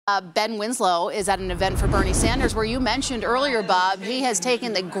Ben Winslow is at an event for Bernie Sanders where you mentioned earlier, Bob, he has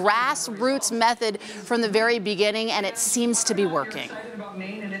taken the grassroots method from the very beginning, and it seems to be working.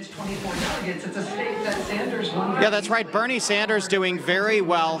 Yeah, that's right. Bernie Sanders doing very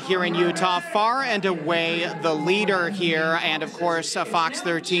well here in Utah, far and away the leader here, and of course Fox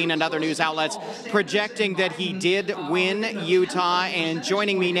 13 and other news outlets projecting that he did win Utah. And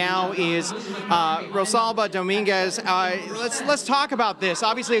joining me now is Rosalba Dominguez. Let's talk about this.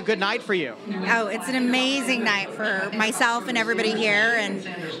 Obviously a good night for you. Oh, it's an amazing night for myself and everybody here, and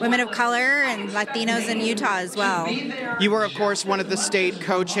women of color and Latinos in Utah as well. You were, of course, one of the state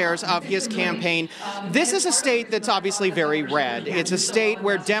co-chairs of his campaign. This is a state that's obviously very red. It's a state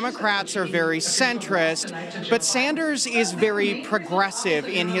where Democrats are very centrist, but Sanders is very progressive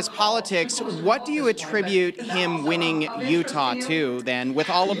in his politics. What do you attribute him winning Utah to, then, with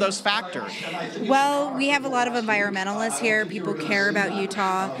all of those factors? Well, we have a lot of environmentalists here. People care about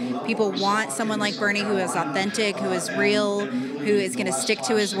Utah. People want someone like Bernie who is authentic, who is real, who is going to stick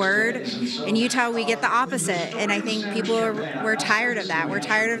to his word. In Utah, we get the opposite, and I think we're tired of that. We're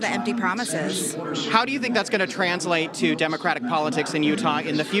tired of the empty promises. How do you think that's going to translate to Democratic politics in Utah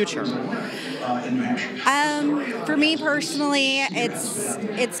in the future? For me personally,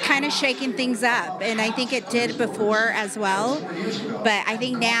 it's kind of shaking things up, and I think it did before as well. But I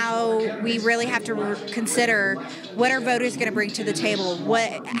think now we really have to consider what are voters going to bring to the table.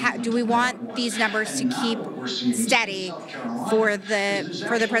 Do we want these numbers to keep steady for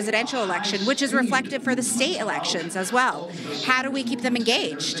the presidential election, which is reflective for the state elections as well? How do we keep them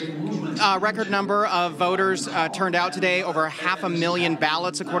engaged? Record number of voters turned out today, over 500,000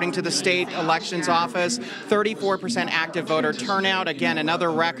 ballots according to the state elections office, 34% active voter turnout, again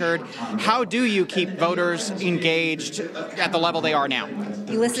another record. How do you keep voters engaged at the level they are now?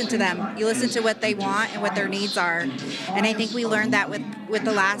 You listen to them. You listen to what they want and what their needs are. And I think we learned that with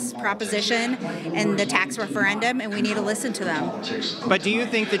the last proposition and the tax referendum, and we need to listen to them. But do you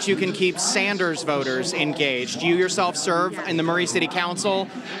think that you can keep Sanders voters engaged? You yourself serve in the Murray City Council.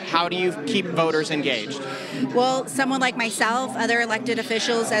 How do you keep voters engaged? Well, someone like myself, other elected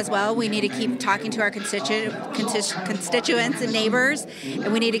officials as well, we need to keep talking to our constituents and neighbors,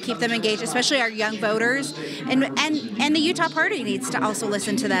 and we need to keep them engaged, especially our young voters. And the Utah Party needs to also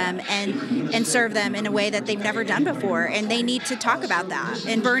listen to them and serve them in a way that they've never done before, and they need to talk about that,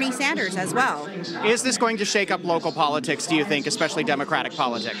 and Bernie Sanders as well. Is this going to shake up local politics, do you think, especially Democratic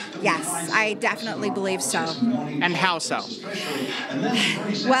politics? Yes, I definitely believe so. And how so?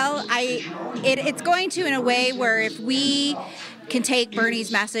 Well, it's going to in a way where if we can take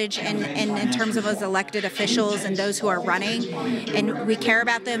Bernie's message and in terms of those elected officials and those who are running, and we care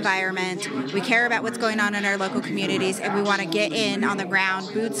about the environment, we care about what's going on in our local communities, and we want to get in on the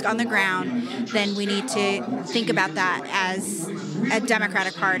ground, boots on the ground, then we need to think about that as a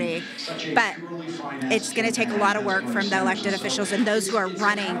Democratic Party. But it's going to take a lot of work from the elected officials and those who are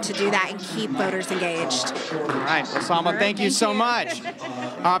running to do that and keep voters engaged. All right, Rosalba, thank you so much.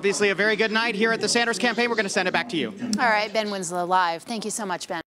 Obviously a very good night here at the Sanders campaign. We're going to send it back to you. All right, Ben Winslow live. Thank you so much, Ben.